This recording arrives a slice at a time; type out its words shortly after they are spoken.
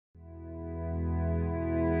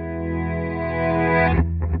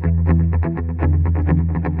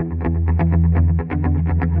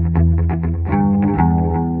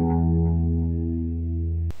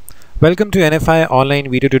Welcome to NFI online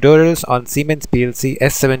video tutorials on Siemens PLC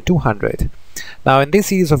S7-200. Now in this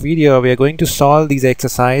series of video we are going to solve these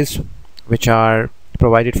exercises which are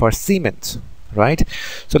provided for Siemens, right?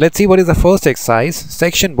 So let's see what is the first exercise.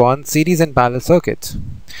 Section 1, series and parallel circuits.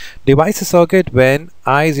 Devise a circuit when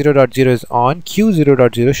I0.0 is on,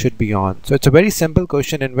 Q0.0 should be on. So it's a very simple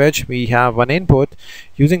question in which we have one input.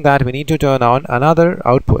 Using that we need to turn on another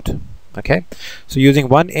output. Okay, so using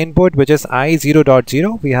one input which is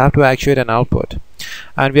I0.0, we have to actuate an output,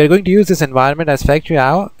 and we are going to use this environment as factory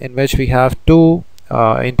hour, in which we have two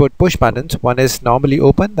input push buttons. One is normally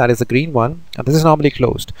open, that is the green one, and this is normally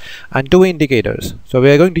closed, and two indicators. So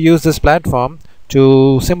we are going to use this platform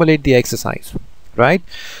to simulate the exercise, right?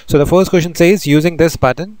 So the first question says, using this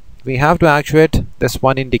button we have to actuate this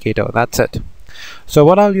one indicator. That's it. So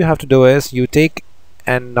what all you have to do is you take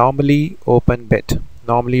a normally open bit.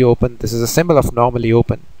 Normally open, this is a symbol of normally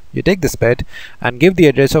open. You take this bit and give the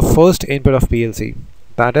address of first input of PLC,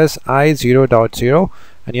 that is I0.0,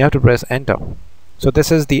 and you have to press enter. So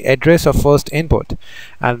this is the address of first input,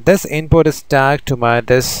 and this input is tagged to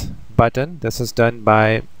this button. This is done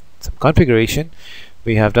by some configuration.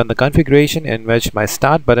 We have done the configuration in which my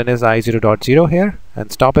start button is I0.0 here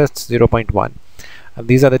and stop is 0.1. And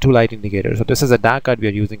these are the two light indicators. So this is a DAC card we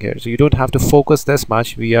are using here, so you don't have to focus this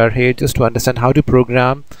much. We are here just to understand how to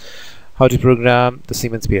program the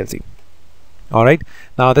Siemens PLC. Alright,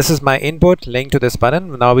 now this is my input linked to this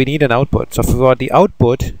button. Now we need an output. So for the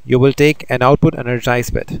output, you will take an output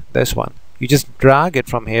energized bit, this one. You just drag it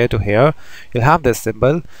from here to here. You'll have this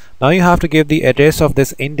symbol. Now you have to give the address of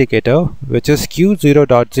this indicator, which is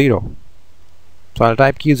Q0.0. So I'll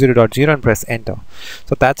type Q0.0 and press enter.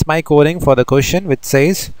 So that's my coding for the question, which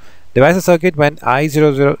says devise a circuit when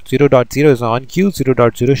I0.0 is on,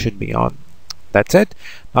 Q0.0 should be on. That's it.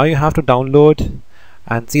 Now you have to download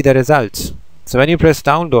and see the results. So when you press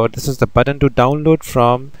download, this is the button to download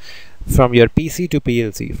from your PC to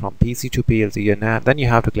PLC, from PC to PLC, and then you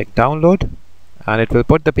have to click download, and it will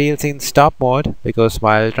put the PLC in stop mode, because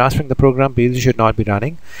while transferring the program, PLC should not be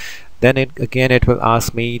running. Then it will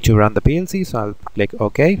ask me to run the PLC, so I'll click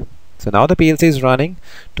OK. So now the PLC is running.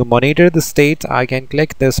 To monitor the state, I can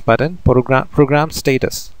click this button, program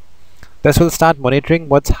status. This will start monitoring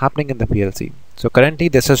what's happening in the PLC. So currently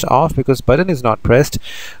this is off because button is not pressed.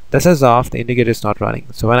 This is off, the indicator is not running.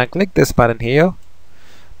 So when I click this button here,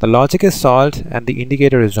 the logic is solved and the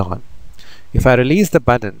indicator is on. If I release the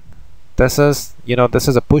button, this is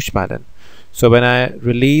a push button. So when I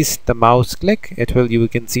release the mouse click, you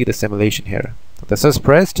can see the simulation here. This is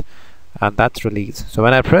pressed and that's released. So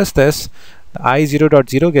when I press this, the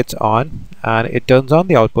I0.0 gets on and it turns on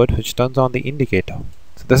the output, which turns on the indicator.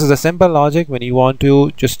 So this is a simple logic when you want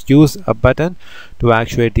to just use a button to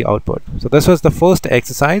actuate the output. So this was the first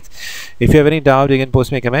exercise. If you have any doubt, you can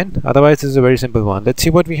post me a comment. Otherwise, this is a very simple one. Let's see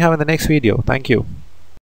what we have in the next video. Thank you.